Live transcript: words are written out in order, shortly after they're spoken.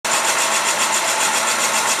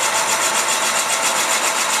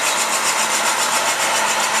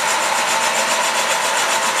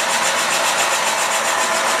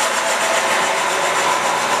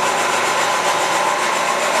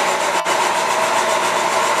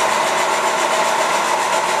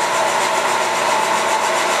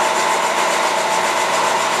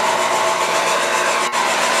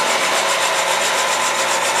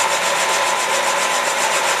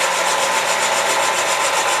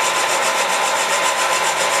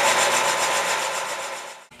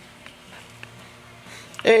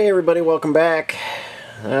Hey everybody, welcome back.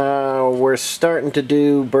 We're starting to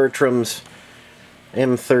do Bertram's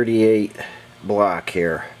M38 block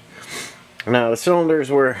here. Now the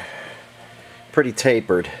cylinders were pretty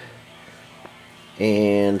tapered,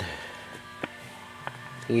 and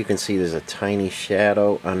you can see there's a tiny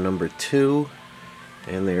shadow on number 2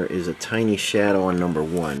 and there is a tiny shadow on number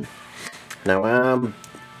 1. Now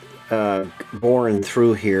I'm boring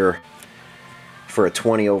through here for a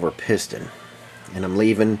 20 over piston, and I'm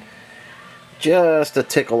leaving just a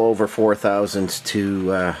tickle over 4 thousandths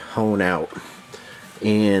to hone out,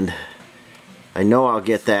 and I know I'll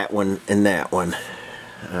get that one and that one.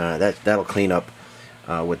 That'll clean up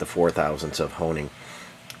with the 4 thousandths of honing.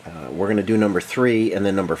 We're gonna do number 3 and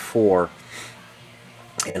then number 4,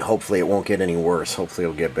 and hopefully it won't get any worse. Hopefully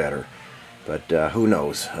it'll get better, but who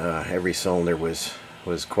knows. Every cylinder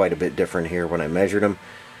was quite a bit different here when I measured them.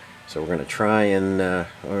 So we're gonna try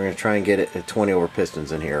and get it at 20 over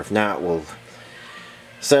pistons in here. If not, we'll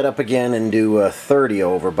set up again and do 30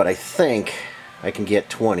 over. But I think I can get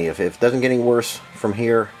 20. If it doesn't get any worse from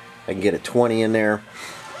here, I can get a 20 in there.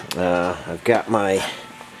 I've got my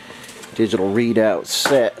digital readout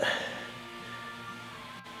set.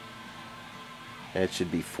 That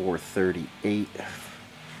should be 438.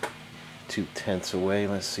 2/10 away.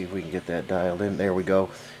 Let's see if we can get that dialed in. There we go.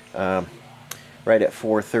 Right at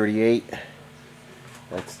 438.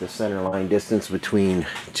 That's the center line distance between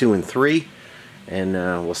 2 and 3, and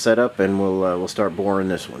we'll set up and we'll start boring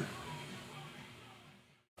this one.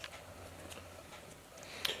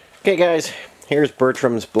 Okay guys, here's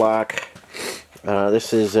Bertram's block.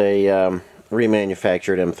 This is a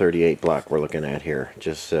remanufactured M38 block we're looking at here,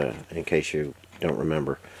 just in case you don't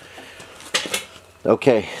remember.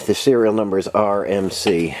 Okay, the serial number is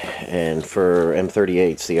RMC, and for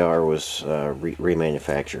M38s the R was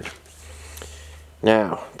remanufactured.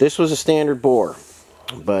 Now, this was a standard bore,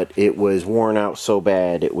 but it was worn out so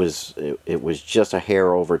bad it was just a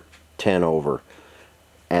hair over 10 over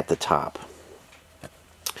at the top.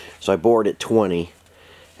 So I bored at 20,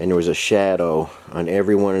 and there was a shadow on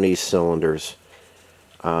every one of these cylinders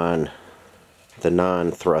on the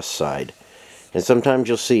non-thrust side. And sometimes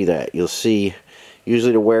you'll see that. You'll see,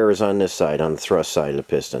 usually the wear is on this side, on the thrust side of the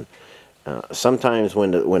piston. Sometimes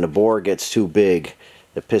when the bore gets too big,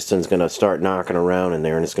 the piston's going to start knocking around in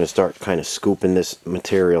there, and it's going to start kind of scooping this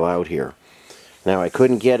material out here. Now I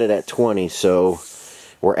couldn't get it at 20, so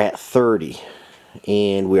we're at 30,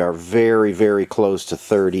 and we are very, very close to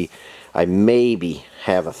 30. I maybe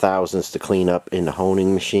have 1 thousandths to clean up in the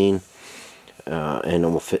honing machine, and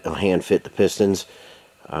then we'll hand fit the pistons.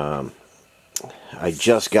 I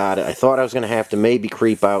just got it. I thought I was going to have to maybe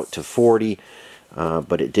creep out to 40,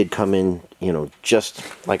 but it did come in, you know, just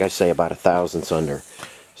like I say, about 1 thousandths under.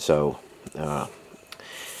 So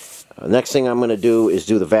next thing I'm going to do is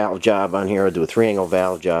do the valve job on here. I'll do a 3-angle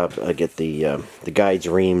valve job. I get the guides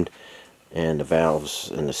reamed and the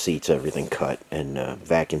valves and the seats, everything cut and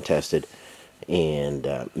vacuum tested, and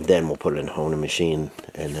then we'll put it in the honing machine,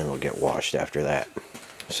 and then it'll get washed after that.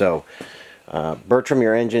 So Bertram,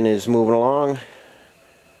 your engine is moving along,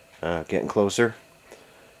 getting closer,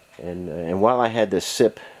 and while I had this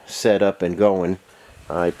SIP set up and going,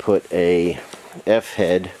 I put a F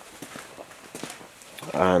head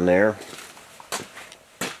on there.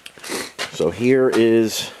 So here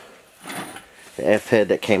is the F head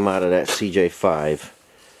that came out of that CJ5.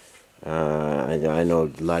 I know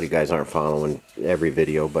a lot of you guys aren't following every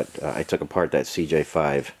video, but I took apart that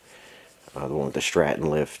CJ5, the one with the Stratton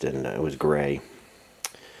lift, and it was gray.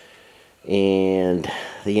 And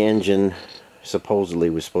the engine supposedly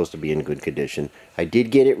was supposed to be in good condition. I did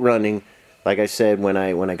get it running, like I said, when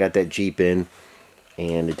I got that Jeep in,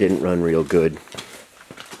 and it didn't run real good.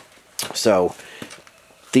 So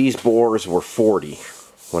these bores were 40.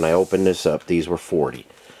 When I opened this up, these were 40.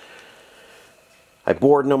 I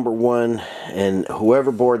bored number 1, and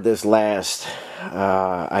whoever bored this last,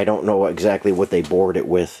 I don't know exactly what they bored it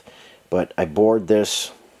with, but I bored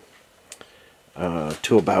this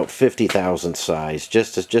to about 50 thousandths size,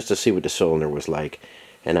 just to see what the cylinder was like.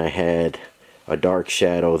 And I had a dark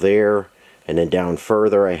shadow there, and then down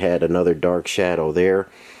further I had another dark shadow there.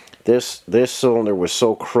 This cylinder was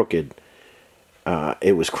so crooked,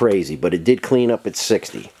 it was crazy, but it did clean up at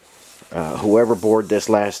 60. Whoever bored this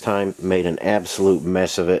last time made an absolute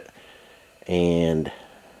mess of it, and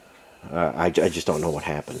I just don't know what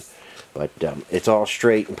happened. But it's all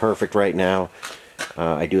straight and perfect right now.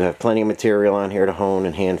 I do have plenty of material on here to hone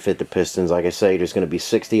and hand fit the pistons. Like I say, there's going to be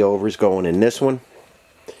 60 overs going in this one,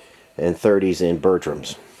 and 30s in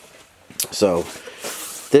Bertram's. So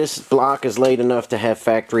this block is laid enough to have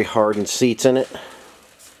factory hardened seats in it.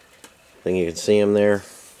 I think you can see them there.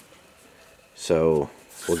 So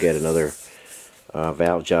we'll get another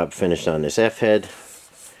valve job finished on this F head,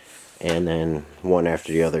 and then one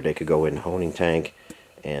after the other they could go in the honing tank,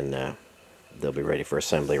 and they'll be ready for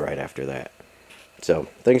assembly right after that. So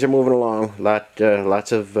things are moving along.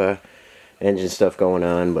 Lots of engine stuff going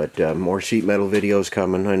on, but more sheet metal videos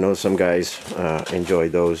coming. I know some guys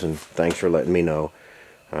enjoyed those, and thanks for letting me know.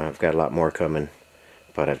 I've got a lot more coming,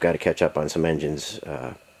 but I've got to catch up on some engines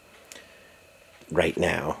right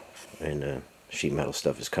now, and sheet metal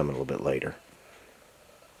stuff is coming a little bit later.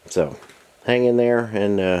 So hang in there,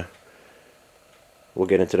 and we'll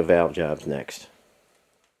get into the valve jobs next.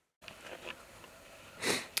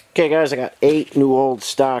 Okay guys, I got 8 new old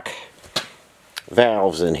stock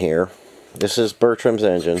valves in here. This is Bertram's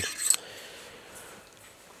engine,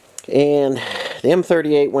 and the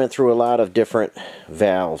M38 went through a lot of different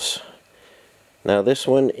valves. Now this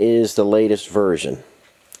one is the latest version.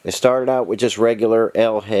 It started out with just regular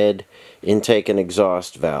L head intake and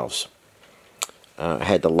exhaust valves. It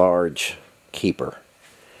had the large keeper.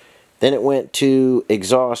 Then it went to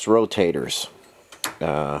exhaust rotators.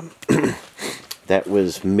 That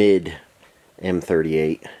was mid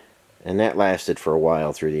M38, and that lasted for a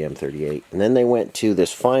while through the M38. And then they went to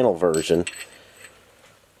this final version,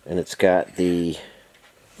 and it's got the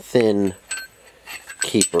thin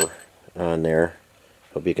keeper on there.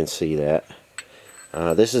 Hope you can see that.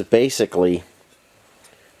 This is basically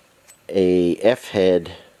a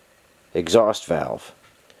F-head exhaust valve.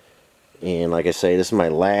 And like I say, this is my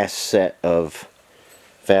last set of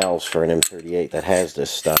valves for an M38 that has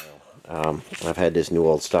this style. I've had this new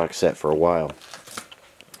old stock set for a while.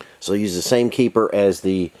 So I use the same keeper as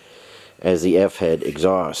the F-head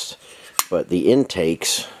exhaust, but the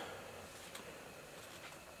intakes,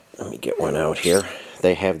 let me get one out here,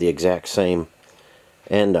 they have the exact same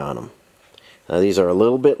end on them. Now these are a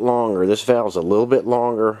little bit longer. This valve's a little bit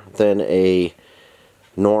longer than a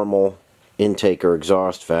normal intake or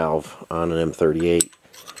exhaust valve on an M38.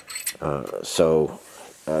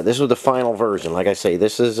 This was the final version. Like I say,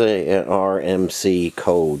 this is an RMC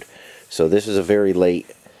code, so this is a very late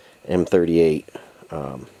M38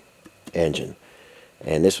 engine,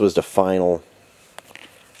 and this was the final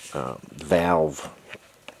valve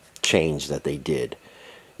change that they did.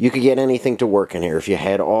 You could get anything to work in here. If you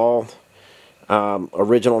had all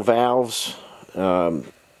original valves,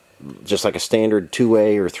 just like a standard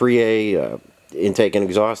 2A or 3A intake and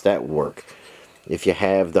exhaust, that would work. If you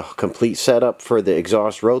have the complete setup for the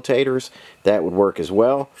exhaust rotators, that would work as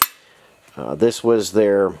well. This was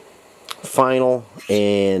their final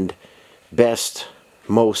and best,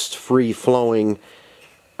 most free-flowing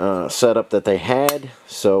setup that they had.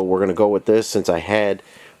 So we're going to go with this. Since I had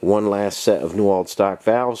one last set of new old stock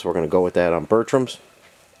valves, we're going to go with that on Bertram's.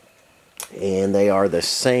 And they are the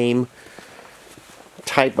same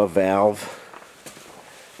type of valve.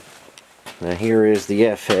 Now here is the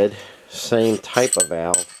F-head. Same type of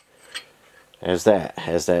valve as that.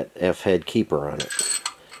 Has that F-head keeper on it.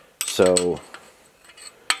 So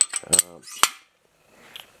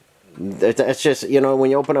that's just, you know,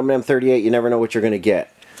 when you open up an M38, you never know what you're going to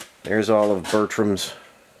get. There's all of Bertram's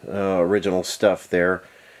original stuff there,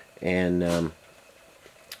 and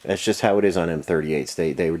that's just how it is on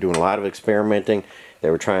M38s. They were doing a lot of experimenting. They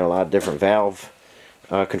were trying a lot of different valve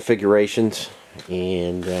configurations,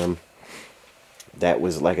 and that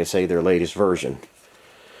was, like I say, their latest version.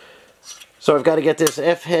 So I've got to get this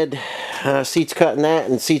F-head seats cut in that,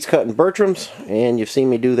 and seats cut in Bertram's, and you've seen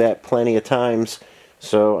me do that plenty of times.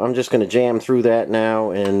 So I'm just going to jam through that now,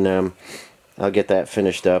 and I'll get that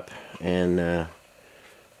finished up, and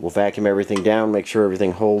we'll vacuum everything down, make sure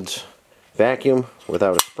everything holds vacuum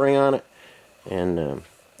without a spring on it, and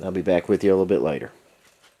I'll be back with you a little bit later.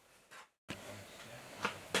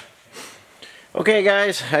 Okay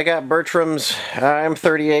guys, I got Bertram's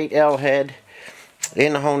M38 L head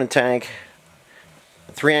in the honing tank.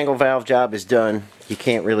 The 3-angle valve job is done. You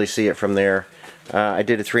can't really see it from there. I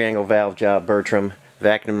did a 3-angle valve job, Bertram,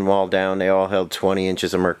 vacuumed them all down. They all held 20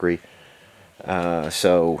 inches of mercury.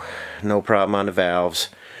 So no problem on the valves.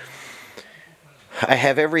 I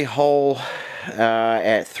have every hole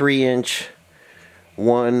at 3-inch,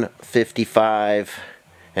 155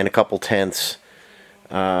 and a couple tenths.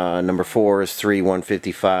 Number 4 is 3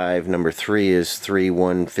 155, number 3 is 3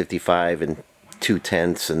 155 and 2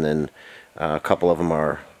 tenths, and then a couple of them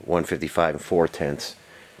are 155 and 4 tenths.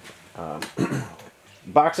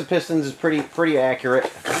 Box of pistons is pretty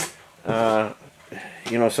accurate.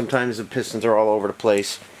 You know, sometimes the pistons are all over the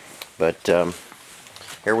place, but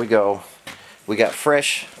here we go. We got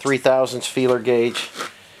fresh 3/1000 feeler gauge.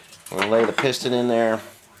 I'm going to lay the piston in there,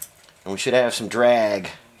 and we should have some drag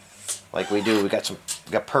like we do. We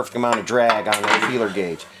got perfect amount of drag on that feeler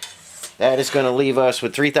gauge. That is going to leave us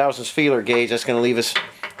with 3/1000 feeler gauge. That's going to leave us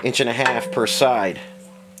 1.5 inches per side.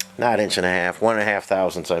 Not 1.5 inches, 1.5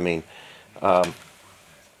 thousandths. I mean.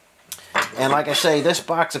 And like I say, this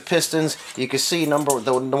box of pistons, you can see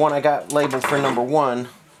the one I got labeled for number 1.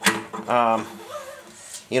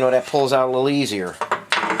 You know, that pulls out a little easier,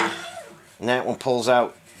 and that one pulls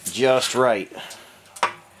out just right.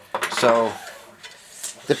 So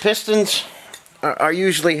the pistons are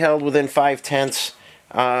usually held within 5/10.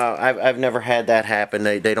 I've never had that happen.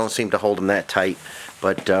 They don't seem to hold them that tight.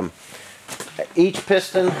 But each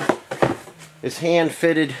piston is hand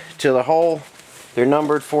fitted to the hole. They're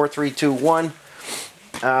numbered 4, 3, 2, 1.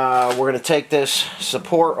 We're going to take this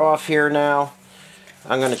support off here now.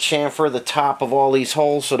 I'm going to chamfer the top of all these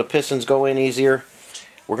holes so the pistons go in easier.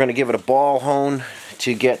 We're going to give it a ball hone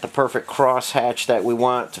to get the perfect cross hatch that we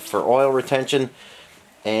want for oil retention.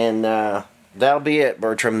 And that'll be it,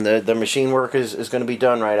 Bertram. The machine work is going to be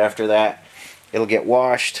done right after that. It'll get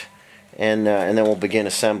washed, and then we'll begin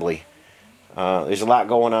assembly. There's a lot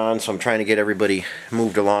going on, so I'm trying to get everybody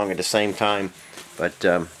moved along at the same time.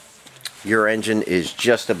 But your engine is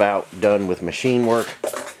just about done with machine work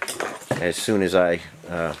as soon as I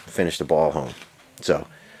finish the ball hone. So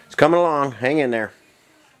it's coming along. Hang in there.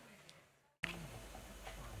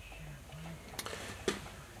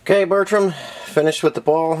 Okay, Bertram, finished with the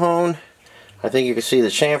ball hone. I think you can see the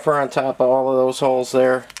chamfer on top of all of those holes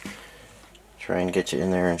there. Try and get you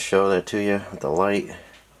in there and show that to you with the light.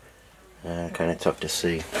 Kind of tough to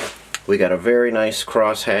see. We got a very nice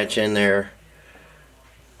cross hatch in there,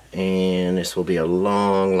 and this will be a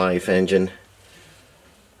long life engine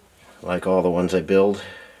like all the ones I build.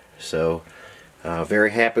 So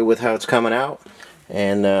very happy with how it's coming out,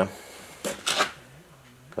 and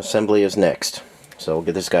assembly is next. So we'll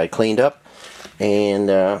get this guy cleaned up, and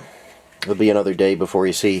it'll be another day before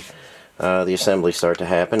you see the assembly start to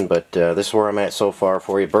happen. But this is where I'm at so far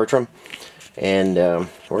for you, Bertram. And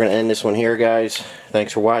we're going to end this one here, guys.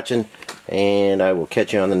 Thanks for watching, and I will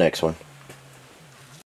catch you on the next one.